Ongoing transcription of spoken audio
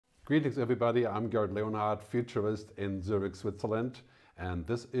Greetings everybody, I'm Gerd Leonhard, futurist in Zurich, Switzerland, and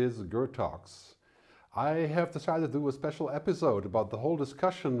this is Gerd Talks. I have decided to do a special episode about the whole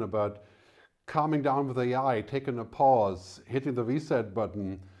discussion about calming down with AI, taking a pause, hitting the reset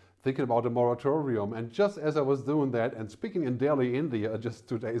button, thinking about a moratorium. And just as I was doing that and speaking in Delhi, India just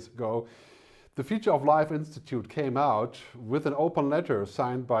 2 days ago, the Future of Life Institute came out with an open letter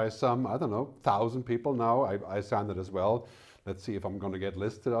signed by some, 1,000 people now. I signed it as well. Let's see if I'm going to get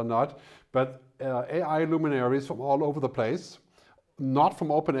listed or not. But AI luminaries from all over the place, not from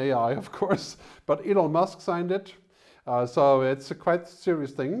OpenAI, of course, but Elon Musk signed it. So it's a quite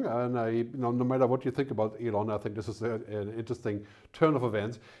serious thing. And no matter what you think about Elon, I think this is an interesting turn of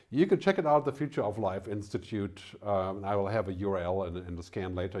events. You can check it out, the Future of Life Institute. And I will have a URL in the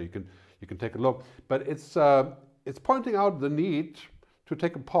scan later. You can take a look. But it's pointing out the need to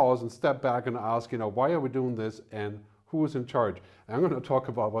take a pause and step back and ask, why are we doing this and who is in charge? I'm going to talk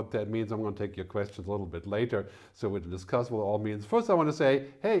about what that means. I'm going to take your questions a little bit later so we can discuss what it all means. First, I want to say,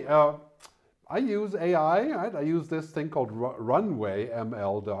 hey, I use AI, right? I use this thing called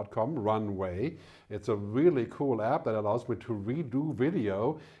runwayml.com, Runway. It's a really cool app that allows me to redo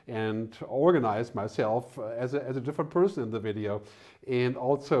video and organize myself as a different person in the video, and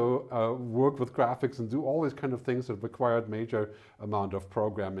also work with graphics and do all these kind of things that required major amount of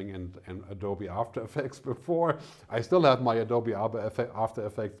programming and Adobe After Effects before. I still have my Adobe After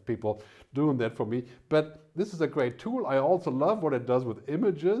Effects people doing that for me, but this is a great tool. I also love what it does with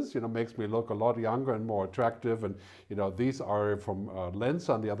images. Makes me look a lot younger and more attractive. And these are from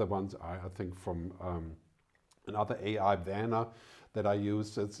Lensa, and the other ones are, I think, from another AI banner that I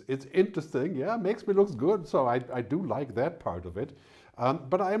use. It's interesting. Yeah, makes me look good. So I do like that part of it.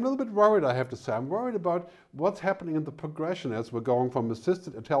 But I'm a little bit worried, I have to say. I'm worried about what's happening in the progression as we're going from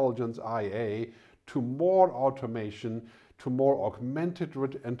assisted intelligence, IA, to more automation, to more augmented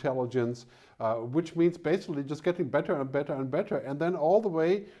intelligence, which means basically just getting better and better and better, and then all the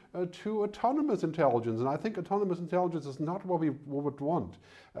way to autonomous intelligence. And I think autonomous intelligence is not what we would want.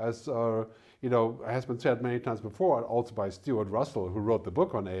 As has been said many times before, also by Stuart Russell, who wrote the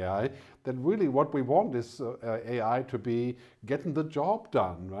book on AI, that really what we want is AI to be getting the job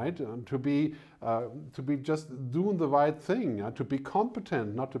done, right? And to be just doing the right thing, to be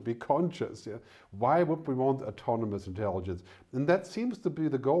competent, not to be conscious. Yeah? Why would we want autonomous intelligence? And that seems to be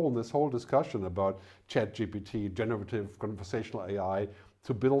the goal in this whole discussion about ChatGPT, generative conversational AI,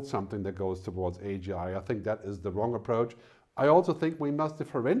 to build something that goes towards AGI. I think that is the wrong approach. I also think we must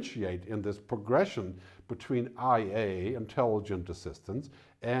differentiate in this progression between IA, intelligent assistance,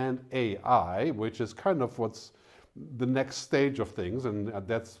 and AI, which is kind of what's the next stage of things, and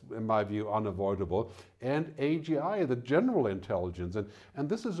that's, in my view, unavoidable, and AGI, the general intelligence. And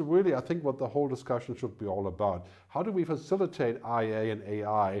this is really, I think, what the whole discussion should be all about. How do we facilitate IA and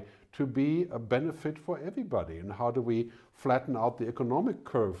AI to be a benefit for everybody? And how do we flatten out the economic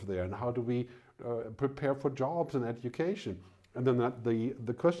curve there? And how do we prepare for jobs and education? And then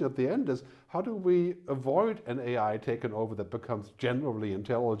the question at the end is, how do we avoid an AI taken over that becomes generally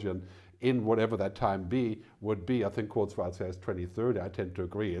intelligent in whatever that time would be? I think Kurzweil says 2030. I tend to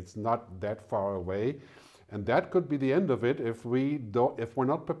agree. It's not that far away. And that could be the end of it if we're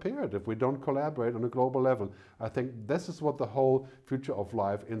not prepared, if we don't collaborate on a global level. I think this is what the whole Future of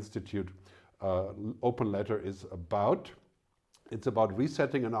Life Institute open letter is about. It's about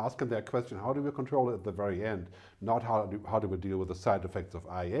resetting and asking that question, how do we control it at the very end? Not how do we deal with the side effects of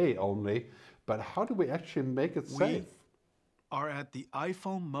IA only, but how do we actually make it safe? We are at the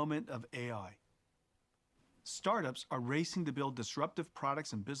iPhone moment of AI. Startups are racing to build disruptive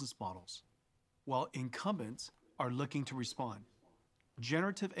products and business models, while incumbents are looking to respond.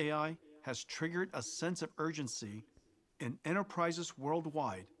 Generative AI has triggered a sense of urgency in enterprises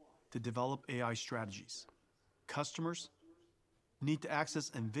worldwide to develop AI strategies. Customers need to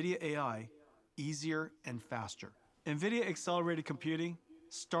access NVIDIA AI easier and faster. NVIDIA accelerated computing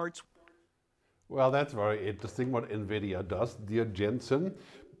starts. Well, that's very interesting what NVIDIA does, dear Jensen.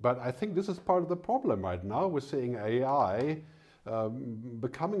 But I think this is part of the problem right now. We're seeing AI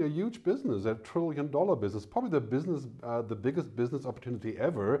becoming a huge business, a $1 trillion business. Probably the biggest business opportunity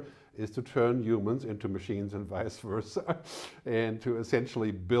ever is to turn humans into machines and vice versa, and to essentially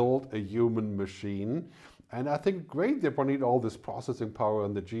build a human machine. And I think great that we need all this processing power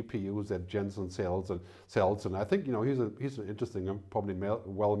and the GPUs that Jensen sells. And I think he's an interesting and probably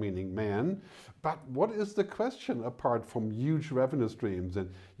well-meaning man. But what is the question apart from huge revenue streams and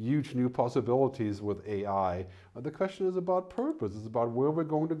huge new possibilities with AI? The question is about purpose. It's about where we're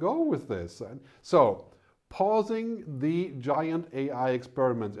going to go with this. And so, pausing the giant AI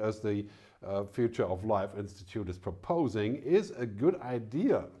experiments as the Future of Life Institute is proposing is a good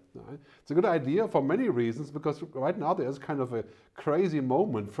idea. Right? It's a good idea for many reasons, because right now there's kind of a crazy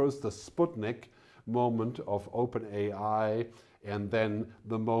moment. First, the Sputnik moment of OpenAI, and then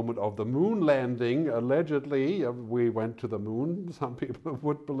the moment of the moon landing. Allegedly, we went to the moon, some people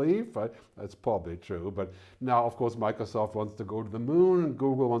would believe. That's probably true. But now, of course, Microsoft wants to go to the moon, and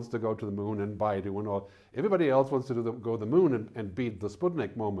Google wants to go to the moon, and Baidu and all. Everybody else wants to go to the moon and beat the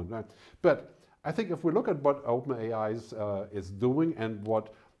Sputnik moment. Right? But I think if we look at what OpenAI is doing and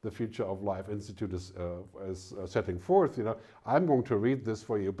what the Future of Life Institute is setting forth, I'm going to read this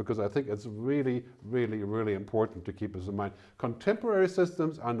for you because I think it's really, really, really important to keep this in mind. Contemporary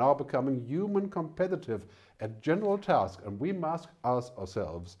systems are now becoming human competitive at general tasks, and we must ask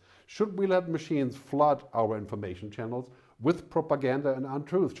ourselves, should we let machines flood our information channels with propaganda and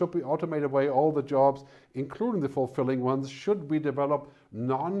untruth? Should we automate away all the jobs, including the fulfilling ones? Should we develop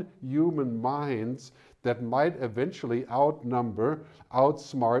non-human minds that might eventually outnumber,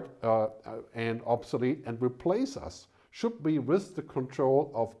 outsmart, and obsolete and replace us? Should we risk the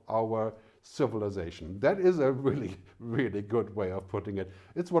control of our civilization? That is a really, really good way of putting it.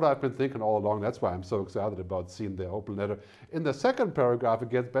 It's what I've been thinking all along. That's why I'm so excited about seeing the open letter. In the second paragraph, it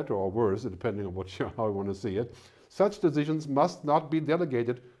gets better or worse, depending on how you want to see it. Such decisions must not be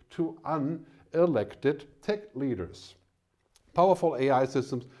delegated to unelected tech leaders. Powerful AI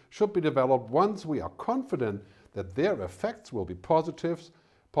systems should be developed once we are confident that their effects will be positive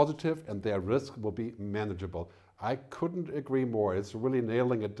and their risk will be manageable. I couldn't agree more. It's really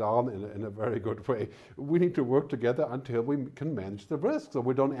nailing it down in a very good way. We need to work together until we can manage the risks, so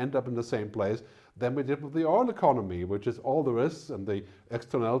we don't end up in the same place than we did with the oil economy, which is all the risks and the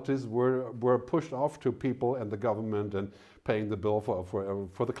externalities were pushed off to people and the government and paying the bill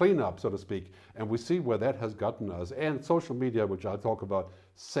for the cleanup, so to speak. And we see where that has gotten us. And social media, which I'll talk about,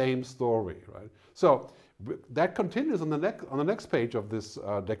 same story, right? So that continues on the next page of this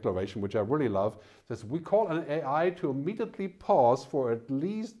declaration, which I really love. It says, we call on AI to immediately pause for at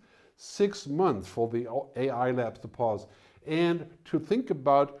least 6 months, for the AI labs to pause, and to think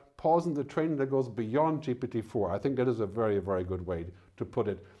about pausing the training that goes beyond GPT-4. I think that is a very, very good way to put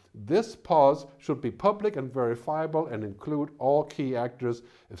it. This pause should be public and verifiable and include all key actors.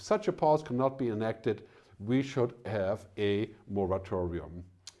 If such a pause cannot be enacted, we should have a moratorium.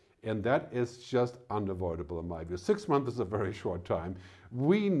 And that is just unavoidable in my view. 6 months is a very short time.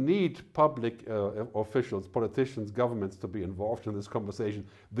 We need public officials, politicians, governments to be involved in this conversation.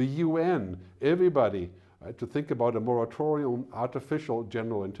 The UN, everybody, right, to think about a moratorium on artificial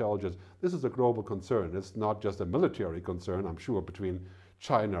general intelligence. This is a global concern. It's not just a military concern, I'm sure, between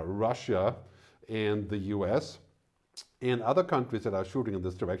China, Russia, and the US, and other countries that are shooting in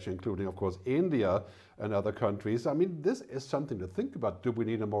this direction, including, of course, India and other countries. I mean, this is something to think about. Do we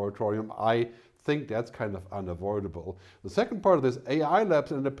need a moratorium? I think that's kind of unavoidable. The second part of this, AI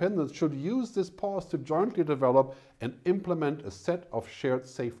labs and independents should use this pause to jointly develop and implement a set of shared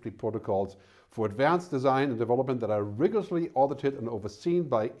safety protocols for advanced design and development that are rigorously audited and overseen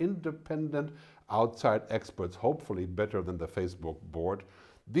by independent outside experts, hopefully better than the Facebook board.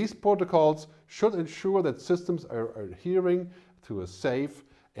 These protocols should ensure that systems are adhering to a safe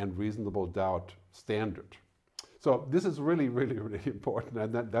and reasonable doubt standard. So this is really, really, really important,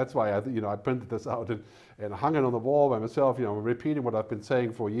 and that's why I printed this out and hung it on the wall by myself. Repeating what I've been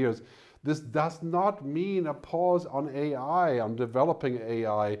saying for years. This does not mean a pause on AI, on developing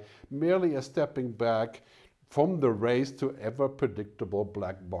AI, merely a stepping back from the race to ever predictable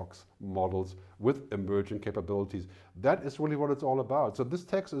black box models with emerging capabilities. That is really what it's all about. So this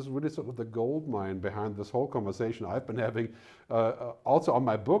text is really sort of the gold mine behind this whole conversation I've been having also on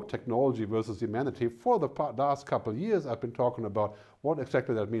my book, Technology versus Humanity. For the last couple of years, I've been talking about what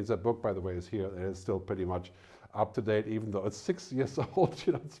exactly that means. That book, by the way, is here. It is still pretty much up to date, even though it's 6 years old.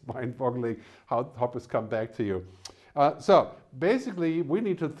 It's mind-boggling how topics come back to you. So basically, we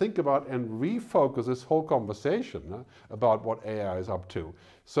need to think about and refocus this whole conversation about what AI is up to.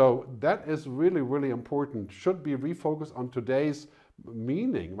 So that is really, really important. Should be refocused on today's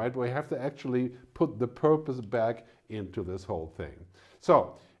meaning, right? We have to actually put the purpose back into this whole thing.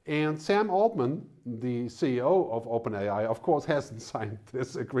 So, and Sam Altman, the CEO of OpenAI, of course, hasn't signed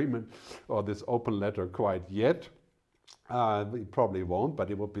this agreement or this open letter quite yet. He probably won't, but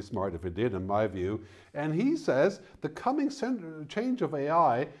it would be smart if it did, in my view. And he says the coming change of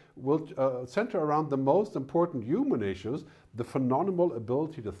AI will center around the most important human issues, the phenomenal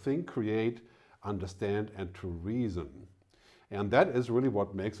ability to think, create, understand, and to reason. And that is really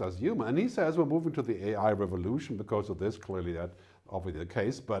what makes us human. And he says we're moving to the AI revolution because of this. Clearly that's obviously the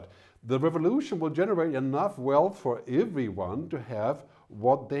case. But the revolution will generate enough wealth for everyone to have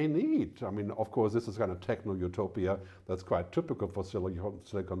what they need. I mean, of course, this is kind of techno-utopia that's quite typical for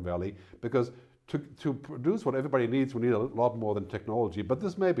Silicon Valley, because to produce what everybody needs, we need a lot more than technology, but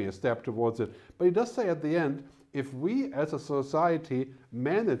this may be a step towards it. But he does say at the end, if we as a society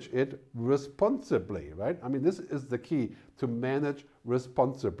manage it responsibly, right? I mean, this is the key, to manage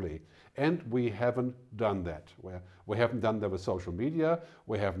responsibly. And we haven't done that. We haven't done that with social media.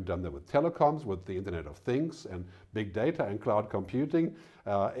 We haven't done that with telecoms, with the Internet of Things and big data and cloud computing.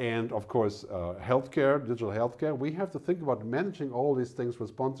 And of course, healthcare, digital healthcare. We have to think about managing all these things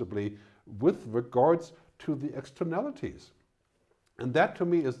responsibly with regards to the externalities. And that, to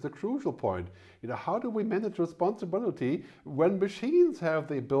me, is the crucial point. You know, how do we manage responsibility when machines have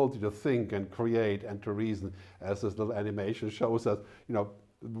the ability to think and create and to reason, as this little animation shows us, you know,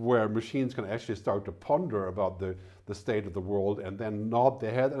 where machines can actually start to ponder about the state of the world and then nod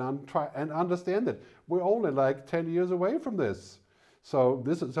their head and understand it. We're only like 10 years away from this. So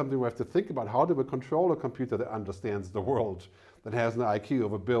this is something we have to think about. How do we control a computer that understands the world, that has an IQ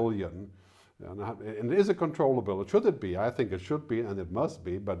of 1 billion? And is it controllable? Should it be? I think it should be, and it must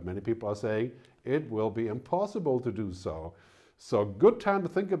be, but many people are saying it will be impossible to do so. So good time to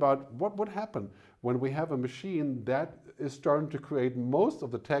think about what would happen when we have a machine that is starting to create most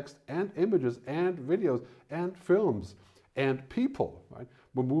of the text and images and videos and films and people, right?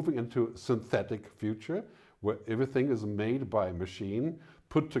 We're moving into a synthetic future where everything is made by a machine,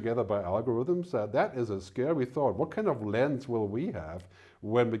 put together by algorithms. That is a scary thought. What kind of lens will we have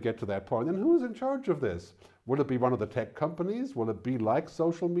when we get to that point? And who's in charge of this? Will it be one of the tech companies? Will it be like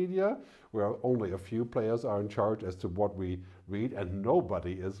social media, where only a few players are in charge as to what we read and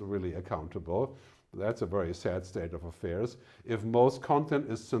nobody is really accountable? That's a very sad state of affairs. If most content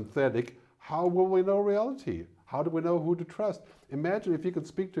is synthetic, how will we know reality? How do we know who to trust? Imagine if you could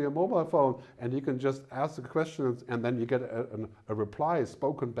speak to your mobile phone and you can just ask the questions and then you get a reply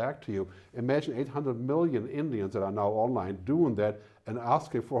spoken back to you. Imagine 800 million Indians that are now online doing that and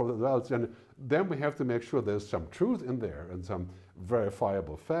asking for the results. And then we have to make sure there's some truth in there and some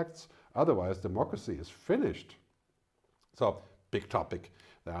verifiable facts. Otherwise, democracy is finished. So, big topic.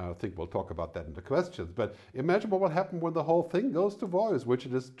 I think we'll talk about that in the questions. But imagine what will happen when the whole thing goes to voice, which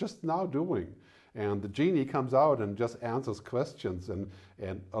it is just now doing. And the genie comes out and just answers questions. And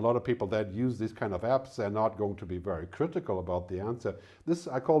a lot of people that use these kind of apps are not going to be very critical about the answer.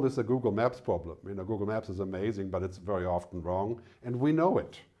 I call this a Google Maps problem. You know, Google Maps is amazing, but it's very often wrong. And we know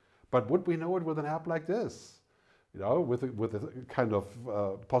it. But would we know it with an app like this? You know, with a kind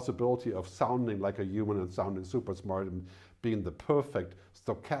of possibility of sounding like a human and sounding super smart and being the perfect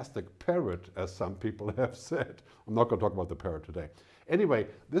stochastic parrot, as some people have said. I'm not going to talk about the parrot today. Anyway,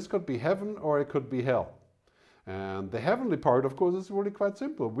 this could be heaven or it could be hell. And the heavenly part, of course, is really quite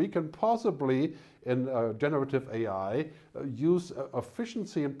simple. We can possibly, in generative AI, use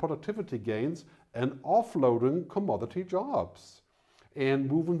efficiency and productivity gains and offloading commodity jobs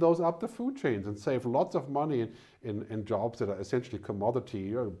and moving those up the food chains and save lots of money in jobs that are essentially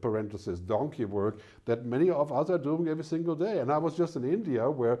commodity, parenthesis, donkey work, that many of us are doing every single day. And I was just in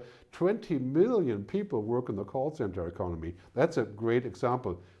India, where 20 million people work in the call center economy. That's a great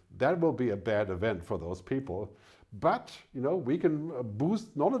example. That will be a bad event for those people. But, you know, we can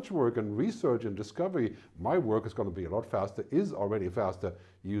boost knowledge work and research and discovery. My work is going to be a lot faster, is already faster,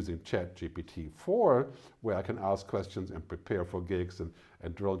 using ChatGPT-4, where I can ask questions and prepare for gigs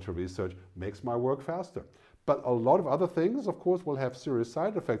and drill into research, makes my work faster. But a lot of other things, of course, will have serious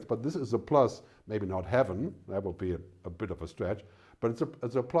side effects, but this is a plus, maybe not heaven, that will be a bit of a stretch, but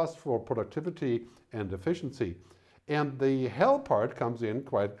it's a plus for productivity and efficiency. And the hell part comes in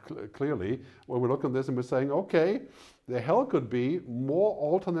quite clearly when we look at this and we're saying, okay, the hell could be more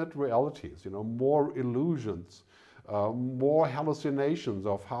alternate realities, you know, more illusions, more hallucinations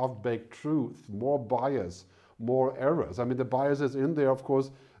of half-baked truth, more bias, more errors. I mean, the bias is in there, of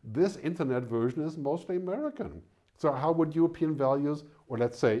course. This internet version is mostly American. So how would European values, or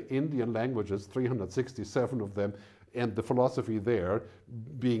let's say Indian languages, 367 of them, and the philosophy there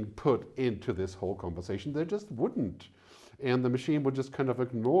being put into this whole conversation? They just wouldn't. And the machine would just kind of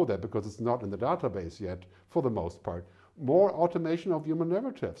ignore that because it's not in the database yet, for the most part. More automation of human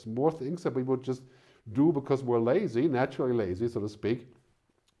narratives, more things that we would just do because we're lazy, naturally lazy, so to speak.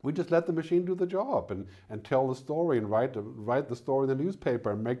 We just let the machine do the job and tell the story and write the story in the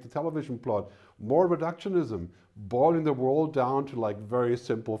newspaper and make the television plot. More reductionism, boiling the world down to like very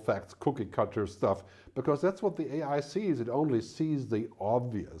simple facts, cookie cutter stuff, because that's what the AI sees. It only sees the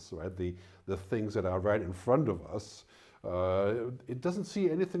obvious, right? The things that are right in front of us. It doesn't see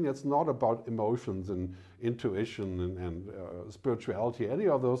anything that's not about emotions and intuition and spirituality, any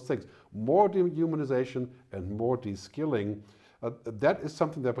of those things. More dehumanization and more de-skilling. That is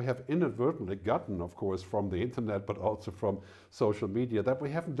something that we have inadvertently gotten, of course, from the internet, but also from social media, that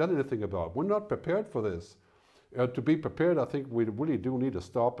we haven't done anything about. We're not prepared for this. To be prepared, I think we really do need to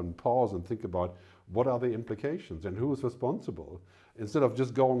stop and pause and think about what are the implications and who is responsible. Instead of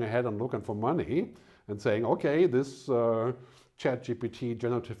just going ahead and looking for money and saying, okay, this ChatGPT,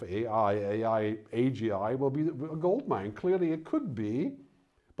 generative AI, AGI will be a gold mine. Clearly it could be,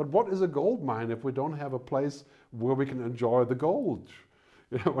 but what is a gold mine if we don't have a place where we can enjoy the gold?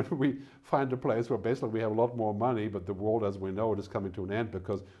 When we find a place where basically we have a lot more money, but the world as we know it is coming to an end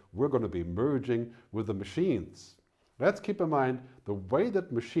because we're going to be merging with the machines. Let's keep in mind the way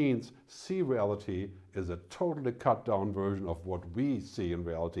that machines see reality is a totally cut down version of what we see in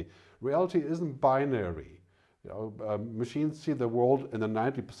reality. Reality isn't binary. Machines see the world in a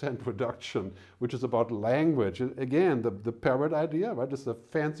 90% reduction, which is about language. Again, the parrot idea, right? It's a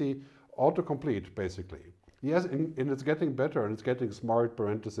fancy autocomplete, basically. Yes, and it's getting better and it's getting smart,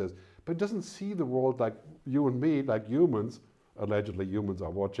 parentheses, but it doesn't see the world like you and me, like humans, allegedly humans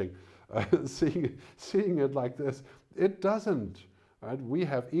are watching, seeing it like this. It doesn't. Right? We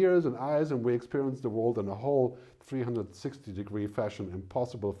have ears and eyes and we experience the world in a whole 360-degree fashion,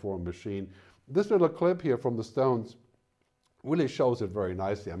 impossible for a machine. This little clip here from the Stones really shows it very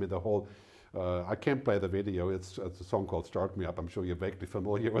nicely. I mean, the whole, I can't play the video. It's a song called Start Me Up. I'm sure you're vaguely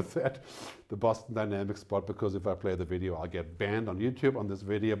familiar with that, the Boston Dynamics spot, because if I play the video, I'll get banned on YouTube on this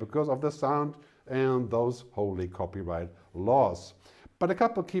video because of the sound and those holy copyright laws. But a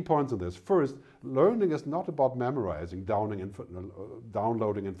couple of key points on this. First, learning is not about memorizing,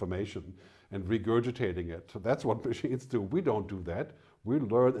 downloading information and regurgitating it. That's what machines do. We don't do that. We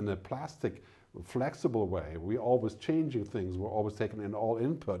learn in a plastic, flexible way. We're always changing things. We're always taking in all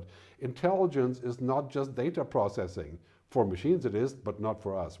input. Intelligence is not just data processing. For machines it is, but not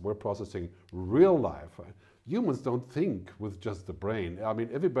for us. We're processing real life. Humans don't think with just the brain. I mean,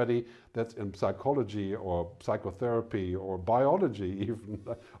 everybody that's in psychology or psychotherapy or biology even,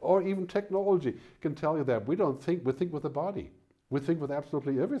 or even technology can tell you that we don't think, we think with the body. We think with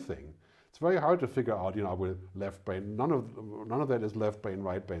absolutely everything. It's very hard to figure out, with left brain. None of that is left brain,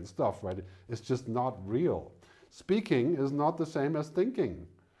 right brain stuff, right? It's just not real. Speaking is not the same as thinking.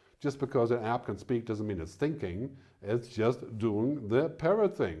 Just because an app can speak doesn't mean it's thinking. It's just doing the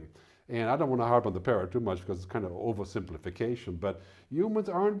parrot thing. And I don't want to harp on the parrot too much because it's kind of oversimplification, but humans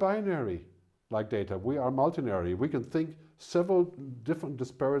aren't binary like data. We are multinary. We can think several different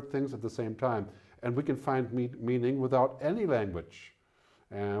disparate things at the same time, and we can find meaning without any language.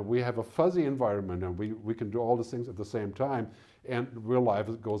 We have a fuzzy environment, and we can do all these things at the same time, and real life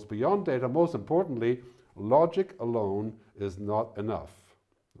goes beyond data. Most importantly, logic alone is not enough.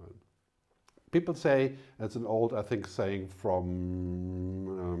 People say, it's an old, I think, saying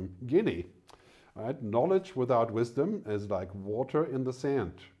from Guinea, right? Knowledge without wisdom is like water in the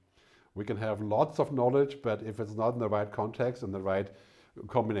sand. We can have lots of knowledge, but if it's not in the right context and the right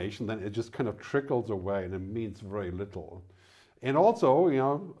combination, then it just kind of trickles away and it means very little. And also,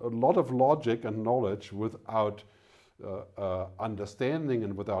 a lot of logic and knowledge without understanding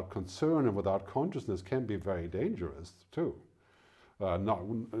and without concern and without consciousness can be very dangerous too. Not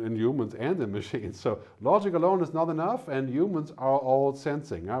in humans and in machines. So logic alone is not enough, and humans are all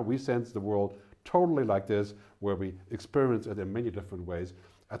sensing. We sense the world totally like this, where we experience it in many different ways.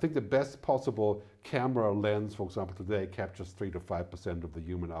 I think the best possible camera lens, for example, today captures 3 to 5% of the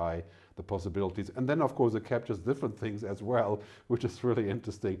human eye, the possibilities. And then, of course, it captures different things as well, which is really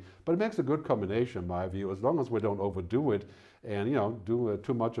interesting. But it makes a good combination, in my view, as long as we don't overdo it. And, do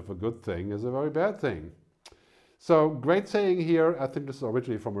too much of a good thing is a very bad thing. So great saying here, I think this is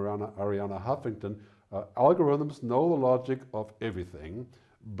originally from Arianna Huffington, algorithms know the logic of everything,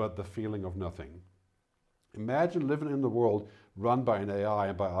 but the feeling of nothing. Imagine living in the world run by an AI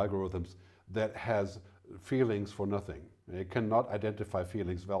and by algorithms that has feelings for nothing. It cannot identify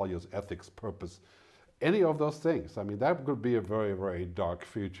feelings, values, ethics, purpose, any of those things. I mean, that could be a very, very dark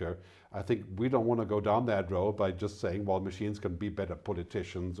future. I think we don't want to go down that road by just saying, well, machines can be better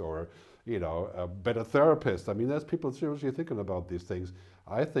politicians or better therapists. I mean, there's people seriously thinking about these things.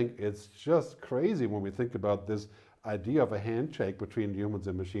 I think it's just crazy when we think about this idea of a handshake between humans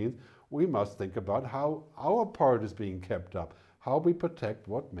and machines. We must think about how our part is being kept up, how we protect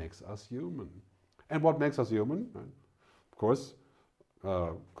what makes us human. And what makes us human? Of course,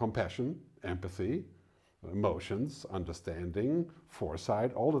 compassion, empathy, emotions, understanding,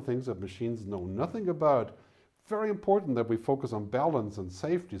 foresight, all the things that machines know nothing about. Very important that we focus on balance and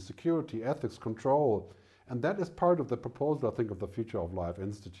safety, security, ethics, control. And that is part of the proposal, I think, of the Future of Life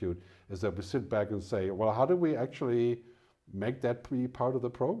Institute, is that we sit back and say, well, how do we actually make that be part of the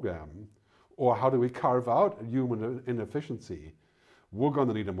program? Or how do we carve out human inefficiency? We're going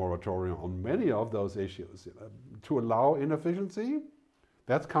to need a moratorium on many of those issues. To allow inefficiency,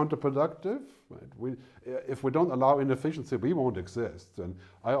 that's counterproductive. Right? If we don't allow inefficiency, we won't exist. And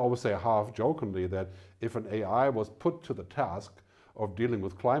I always say half jokingly that if an AI was put to the task of dealing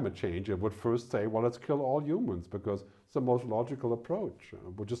with climate change, it would first say, well, let's kill all humans, because it's the most logical approach.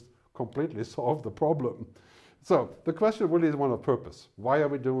 We'll just completely solve the problem. So the question really is one of purpose. Why are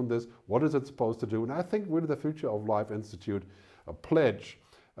we doing this? What is it supposed to do? And I think really the Future of Life Institute pledge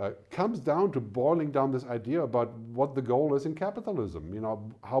comes down to boiling down this idea about what the goal is in capitalism. You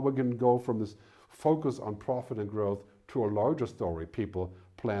know, how we can go from this focus on profit and growth to a larger story: people,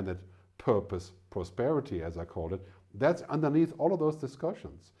 planet, purpose, prosperity, as I call it. That's underneath all of those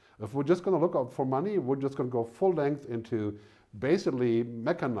discussions. If we're just going to look out for money, we're just going to go full length into basically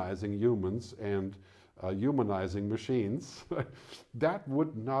mechanizing humans and humanizing machines. That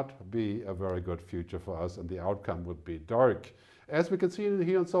would not be a very good future for us, and the outcome would be dark. As we can see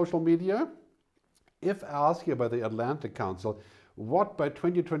here on social media, if asked here by the Atlantic Council, what by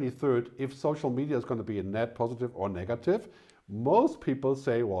 2023, if social media is going to be a net positive or negative, most people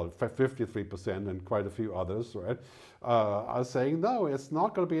say, well, 53% and quite a few others, right, are saying, no, it's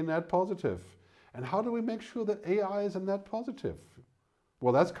not going to be a net positive. And how do we make sure that AI is a net positive?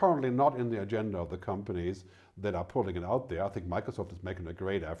 Well, that's currently not in the agenda of the companies that are putting it out there. I think Microsoft is making a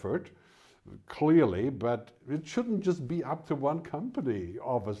great effort, clearly, but it shouldn't just be up to one company,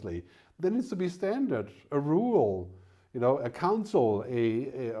 obviously. There needs to be standard, a rule, you know, a council,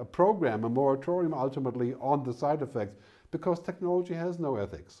 a program, a moratorium ultimately on the side effects, because technology has no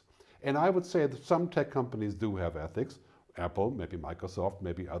ethics. And I would say that some tech companies do have ethics. Apple, maybe Microsoft,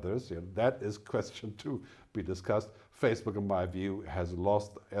 maybe others. You know, that is question to be discussed. Facebook, in my view, has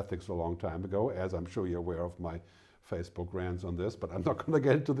lost ethics a long time ago, as I'm sure you're aware of my Facebook rants on this, but I'm not going to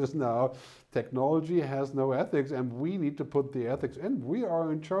get into this now. Technology has no ethics, and we need to put the ethics in. We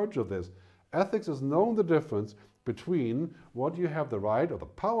are in charge of this. Ethics is knowing the difference between what you have the right or the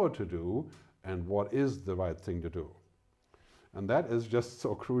power to do and what is the right thing to do. And that is just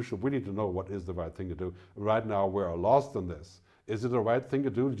so crucial. We need to know what is the right thing to do. Right now, we're lost in this. Is it the right thing to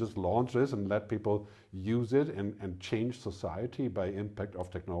do to just launch this and let people use it and change society by impact of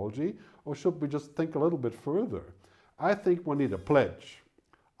technology? Or should we just think a little bit further? I think we need a pledge.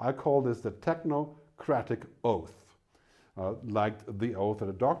 I call this the technocratic oath, like the oath that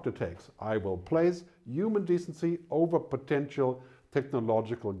a doctor takes. I will place human decency over potential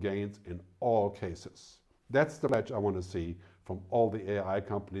technological gains in all cases. That's the pledge I want to see from all the AI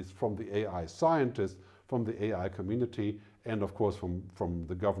companies, from the AI scientists, from the AI community, and of course from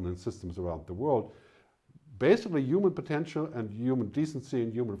the governance systems around the world. Basically, human potential and human decency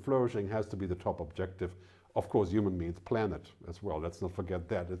and human flourishing has to be the top objective. Of course, human means planet as well. Let's not forget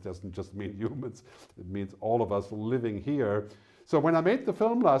that. It doesn't just mean humans. It means all of us living here. So when I made the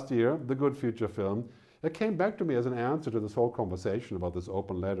film last year, the Good Future film, it came back to me as an answer to this whole conversation about this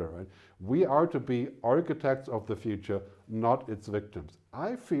open letter. Right? We are to be architects of the future, not its victims.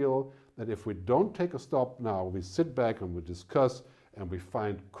 I feel that if we don't take a stop now, we sit back and we discuss and we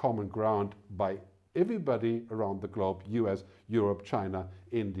find common ground by everybody around the globe, US, Europe, China,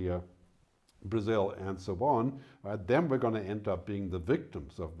 India, Brazil, and so on, right, then we're going to end up being the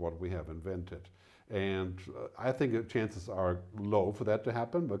victims of what we have invented. And I think chances are low for that to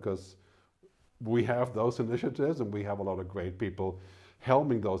happen, because we have those initiatives and we have a lot of great people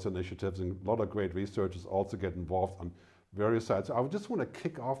helming those initiatives, and a lot of great researchers also get involved on various sides. So I would just want to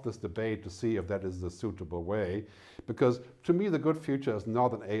kick off this debate to see if that is the suitable way, because to me the good future is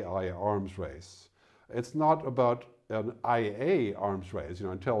not an AI arms race. It's not about an IA arms race, you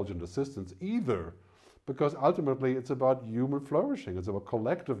know, intelligent assistance either, because ultimately it's about human flourishing. It's about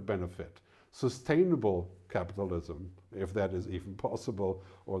collective benefit, sustainable capitalism, if that is even possible,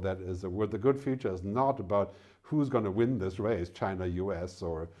 or that is a word. The good future is not about who's going to win this race, China, US,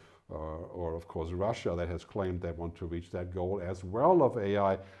 or of course Russia, that has claimed they want to reach that goal as well of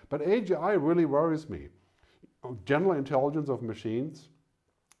AI. But AGI really worries me. General intelligence of machines,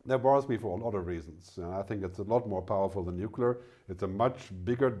 that worries me for a lot of reasons. And I think it's a lot more powerful than nuclear. It's a much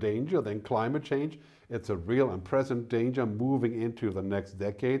bigger danger than climate change. It's a real and present danger moving into the next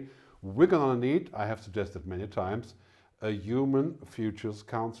decade. We're going to need, I have suggested many times, a Human Futures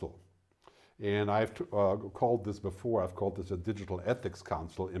Council. And I've called this before, I've called this a Digital Ethics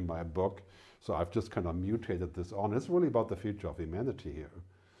Council in my book. So I've just kind of mutated this on. It's really about the future of humanity here.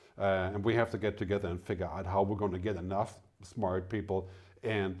 And we have to get together and figure out how we're going to get enough smart people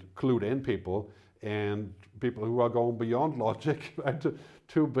and clued in people and people who are going beyond logic, right,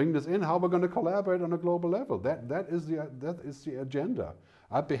 to bring this in, how we're going to collaborate on a global level. That is the agenda.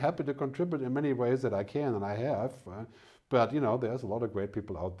 I'd be happy to contribute in many ways that I can, and I have. But you know, there's a lot of great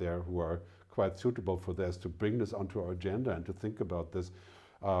people out there who are quite suitable for this, to bring this onto our agenda and to think about this.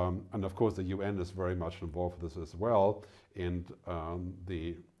 And of course, the UN is very much involved with this as well. And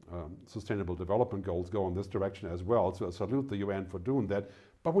the Sustainable Development Goals go in this direction as well. So I salute the UN for doing that.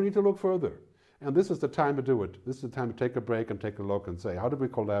 But we need to look further. And this is the time to do it. This is the time to take a break and take a look and say, how do we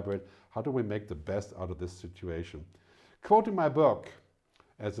collaborate? How do we make the best out of this situation? Quoting my book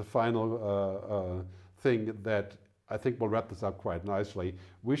as a final thing that I think will wrap this up quite nicely,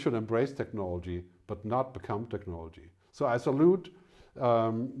 we should embrace technology, but not become technology. So I salute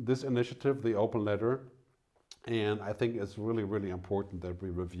this initiative, the open letter, and I think it's really, really important that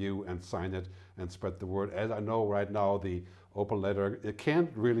we review and sign it and spread the word. As I know right now, the open letter, it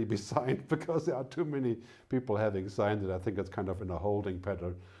can't really be signed because there are too many people having signed it. I think it's kind of in a holding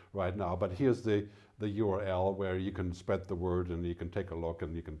pattern right now. But here's the URL where you can spread the word and you can take a look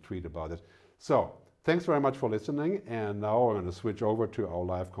and you can tweet about it. So thanks very much for listening. And now I'm going to switch over to our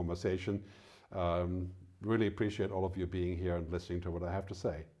live conversation. Really appreciate all of you being here and listening to what I have to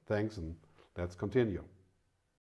say. Thanks, and let's continue.